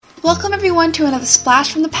Welcome everyone to another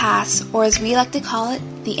Splash from the Past, or as we like to call it,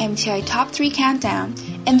 the MTI Top 3 Countdown.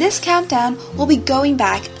 In this countdown, we'll be going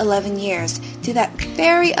back 11 years to that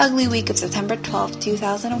very ugly week of September 12,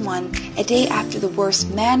 2001, a day after the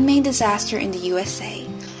worst man-made disaster in the USA.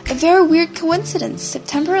 A very weird coincidence,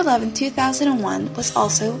 September 11, 2001 was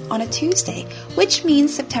also on a Tuesday, which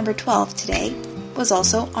means September 12 today was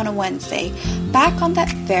also on a Wednesday, back on that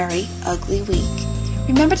very ugly week.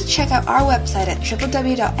 Remember to check out our website at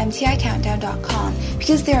www.mticountdown.com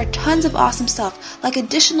because there are tons of awesome stuff like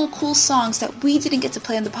additional cool songs that we didn't get to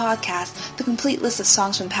play on the podcast, the complete list of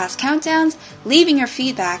songs from past countdowns, leaving your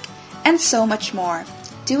feedback, and so much more.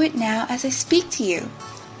 Do it now as I speak to you.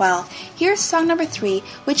 Well, here's song number 3,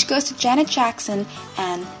 which goes to Janet Jackson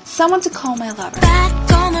and Someone to Call My Lover.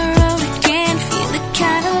 Back on the road again, feeling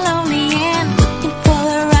kinda lonely and looking for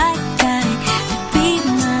the right guy to be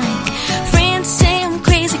mine. Friends say I'm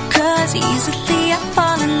crazy 'cause easily I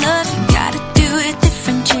fall in love. You gotta do it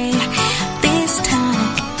different, Jay, this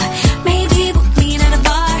time. Maybe we'll meet at a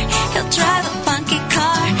bar, he'll drive a funky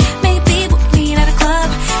car. Maybe we'll meet at a club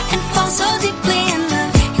and fall so deeply in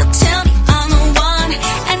love. He'll tell me I'm the one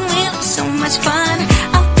and we'll have so much fun.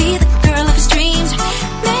 I'll be the girl of his dreams.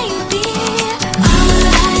 Maybe all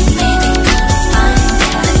I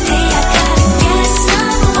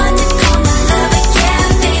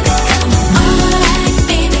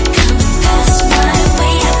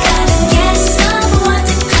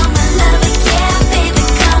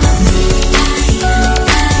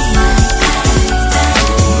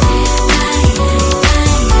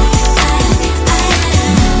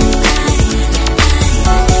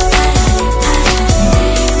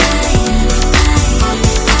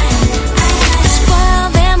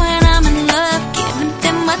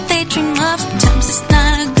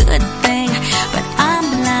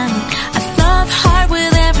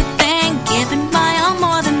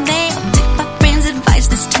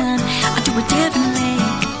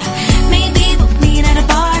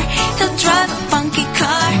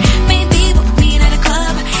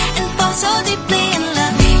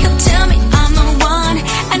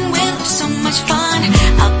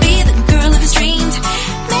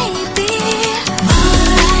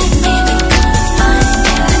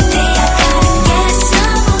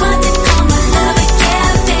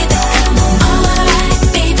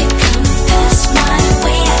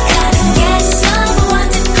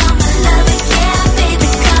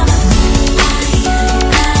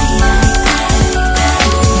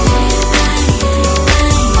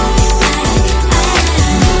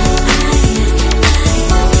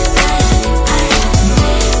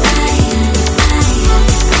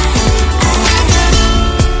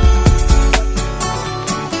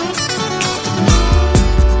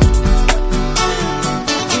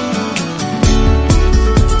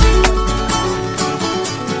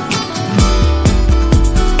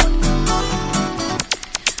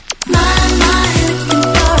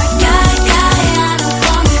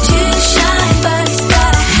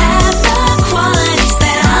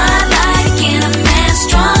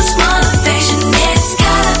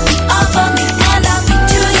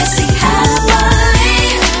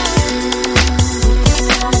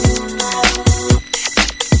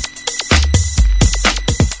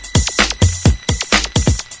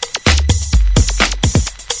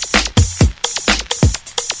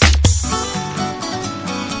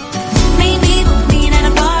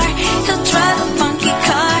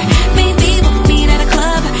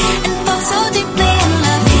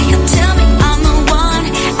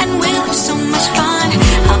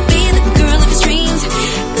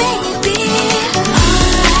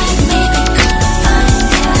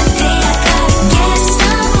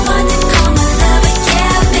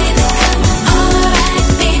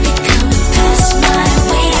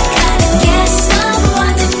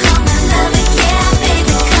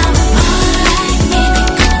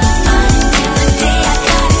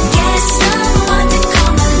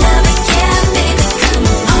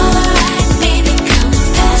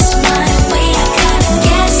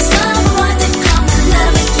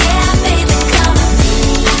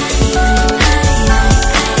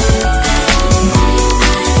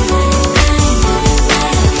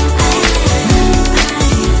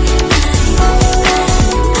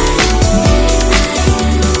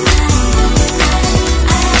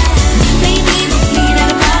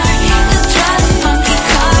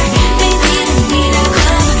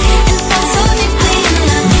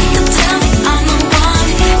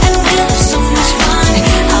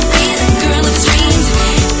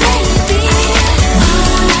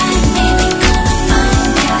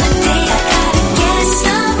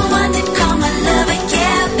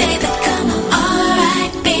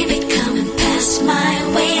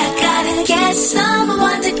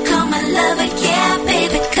someone to call my lover, yeah,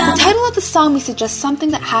 baby, come. The title of the song may suggest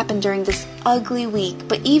something that happened during this ugly week,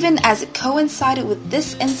 but even as it coincided with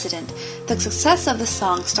this incident, the success of the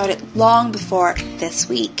song started long before this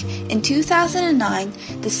week. In 2009,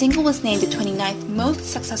 the single was named the 29th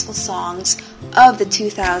most successful songs of the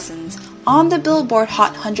 2000s on the Billboard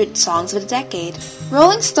Hot 100 Songs of the Decade.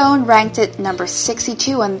 Rolling Stone ranked it number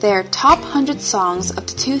 62 on their Top 100 Songs of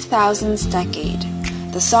the 2000s decade.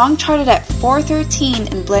 The song charted at 413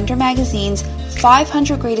 in Blender Magazine's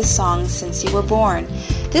 500 Greatest Songs Since You Were Born.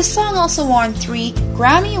 This song also won 3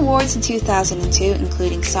 Grammy Awards in 2002,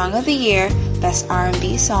 including Song of the Year, Best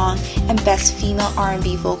R&B Song, and Best Female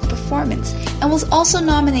R&B Vocal Performance, and was also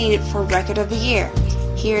nominated for Record of the Year.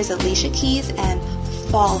 Here's Alicia Keys and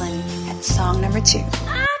Fallen at song number 2.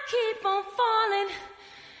 I keep on falling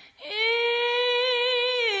in,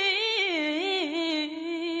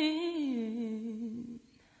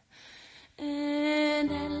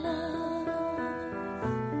 and I love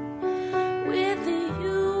with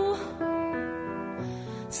you.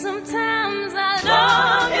 Sometimes I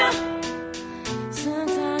love you,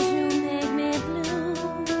 sometimes you make me blue.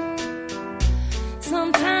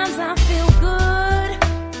 Sometimes I feel good,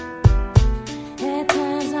 at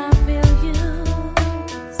times I feel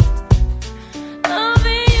used.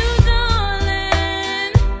 Loving you,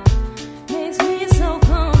 darling, makes me so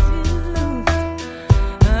confused.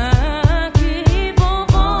 I keep on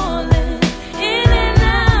falling in and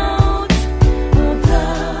out of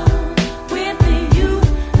love with you.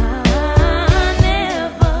 I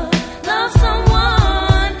never loved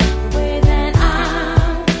someone the way that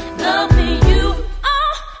I'm loving you.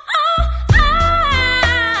 Oh, I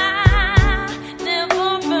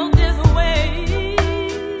never felt this way.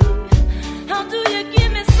 How do you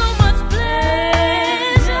give me so much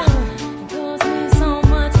pleasure? It causes me so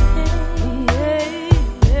much pain.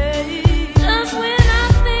 Just when I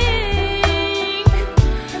think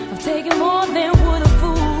I'm taking more than would a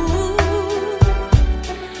fool,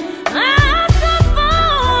 I start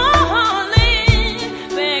falling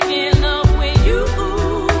back in love with you.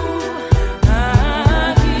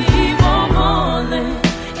 I keep on falling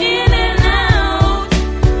in and out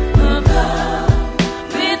of love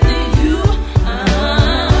with you. I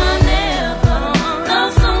never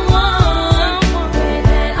loved someone the way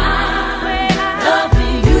that I love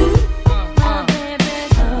you. Baby, I'm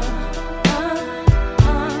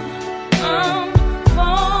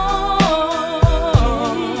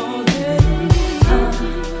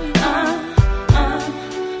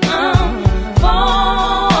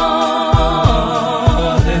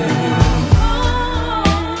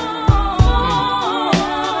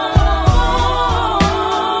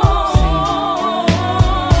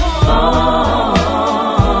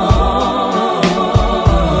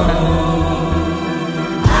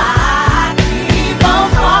keep on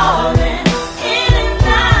falling in and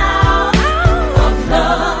out of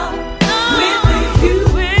love with you. I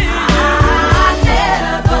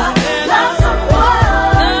never loved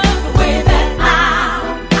someone the way that I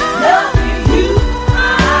love you.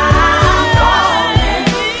 I'm falling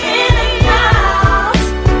in and out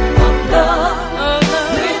of love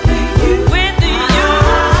with you. I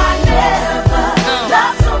never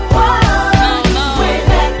loved someone the way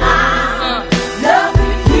that I love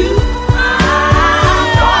you. I'm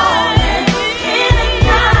falling in and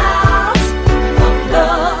out of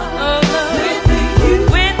love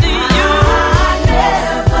with you. I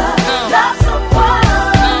never loved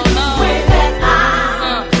someone the way that I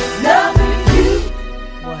love you.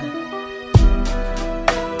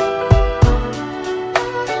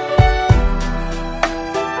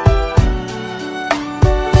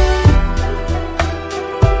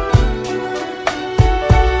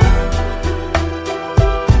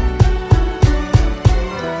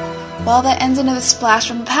 Well, that ends another Splash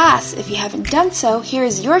from the Past. If you haven't done so, here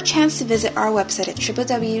is your chance to visit our website at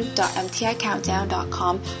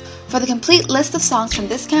www.mticountdown.com for the complete list of songs from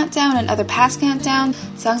this countdown and other past countdowns,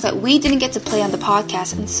 songs that we didn't get to play on the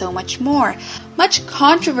podcast, and so much more. Much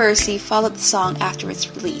controversy followed the song after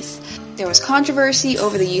its release. There was controversy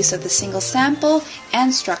over the use of the single sample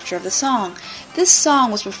and structure of the song. This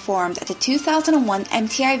song was performed at the 2001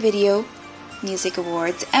 MTI Video Music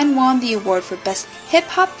Awards and won the award for Best Hip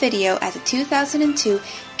Hop Video at the 2002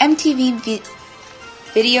 MTV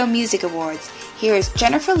Video Music Awards. Here is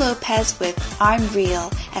Jennifer Lopez with I'm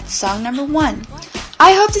Real at song number 1.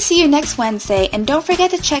 I hope to see you next Wednesday, and don't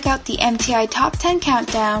forget to check out the MTI Top 10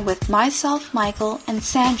 Countdown with myself, Michael, and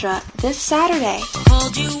Sandra this Saturday.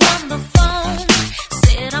 Called you on the phone,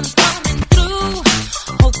 said I'm coming through.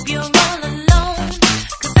 Hope you're all alone,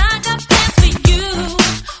 'cause I got plans for you.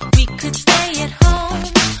 We could stay at home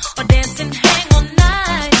or dance in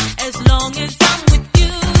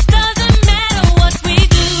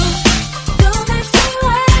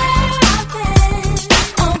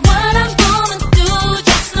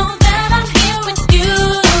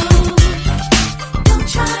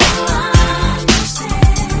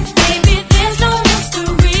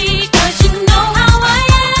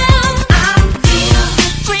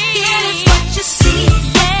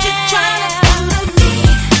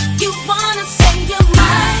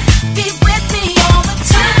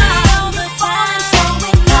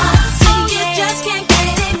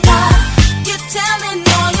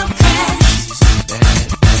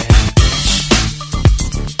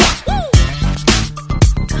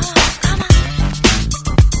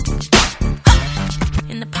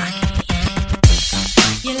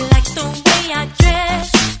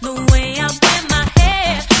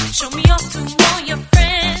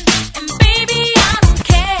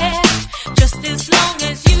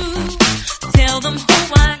them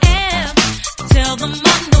who I am. Tell them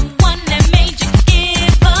I'm the one that made you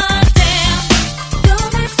give a damn.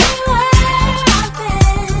 Don't ask me where I've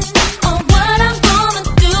been or what I'm gonna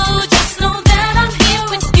do. Just know that I'm here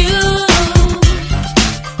with you.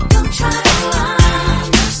 Don't try to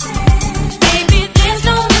understand, baby, there's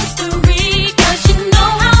no mystery, 'cause you know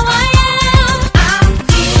how I am. I'm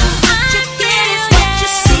real. What you get is what you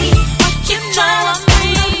see. What you know I'm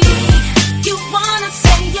me. You wanna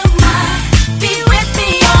say you're mine, be with me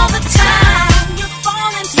all the time. You're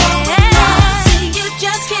falling so in love, see you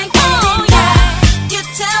just can't get enough. You're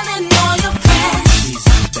telling all your friends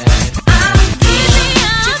I'm real.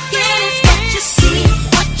 What you get is what you see.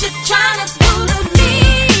 What you're trying to do to me.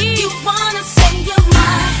 You wanna say you're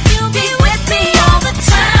mine, be with me all the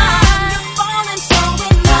time. You're falling so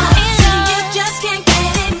in love, see you just can't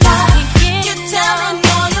get enough. You're telling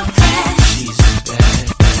all your friends.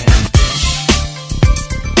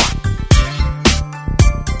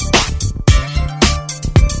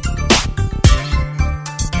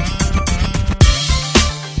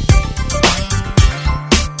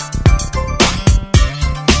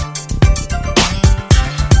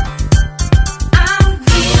 I'm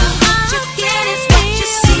real. What you get is what you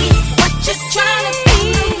see. What you're trying to do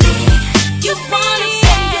to me. You wanna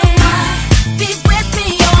say you're mine, be with me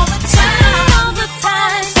all the time. All the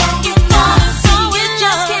time. So you wanna see you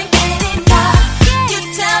just can't get enough. You're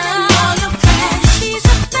telling all your friends. She's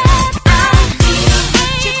a bad. I'm real.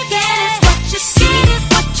 What you get is what you see.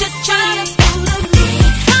 What you're trying to do to me.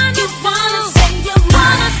 You wanna say you're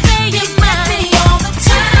mine, be with me all the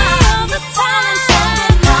time. You're falling so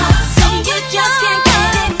in love, so you just can't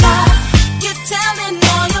get enough. You're telling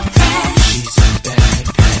all your friends.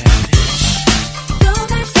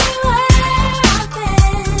 Don't ask me where I've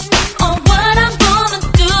been or what I'm gonna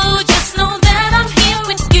do. Just know that I'm here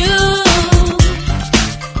with you.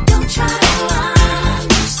 Don't try to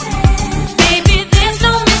understand, baby, there's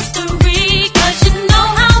no mystery, 'cause you know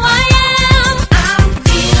how I am. I'm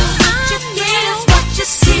real. What you get is what you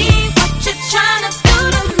see. What you're trying to do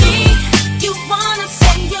to me. You wanna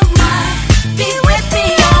say you're mine, be with me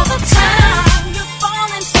all the time. You're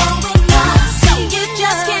falling so in love, so you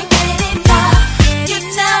just can't get enough. You're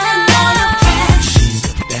telling all your friends.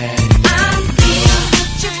 I'm real.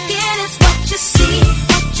 What you get is what you see.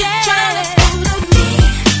 What you're trying to do to me.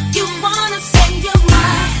 You wanna say you're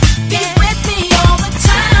mine, be with me all the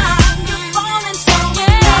time. You're falling so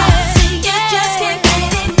in love, see you just can't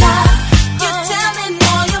get enough. You're telling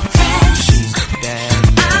all your friends.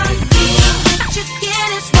 I'm real. What you get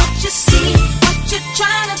is what you see. What you're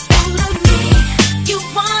trying to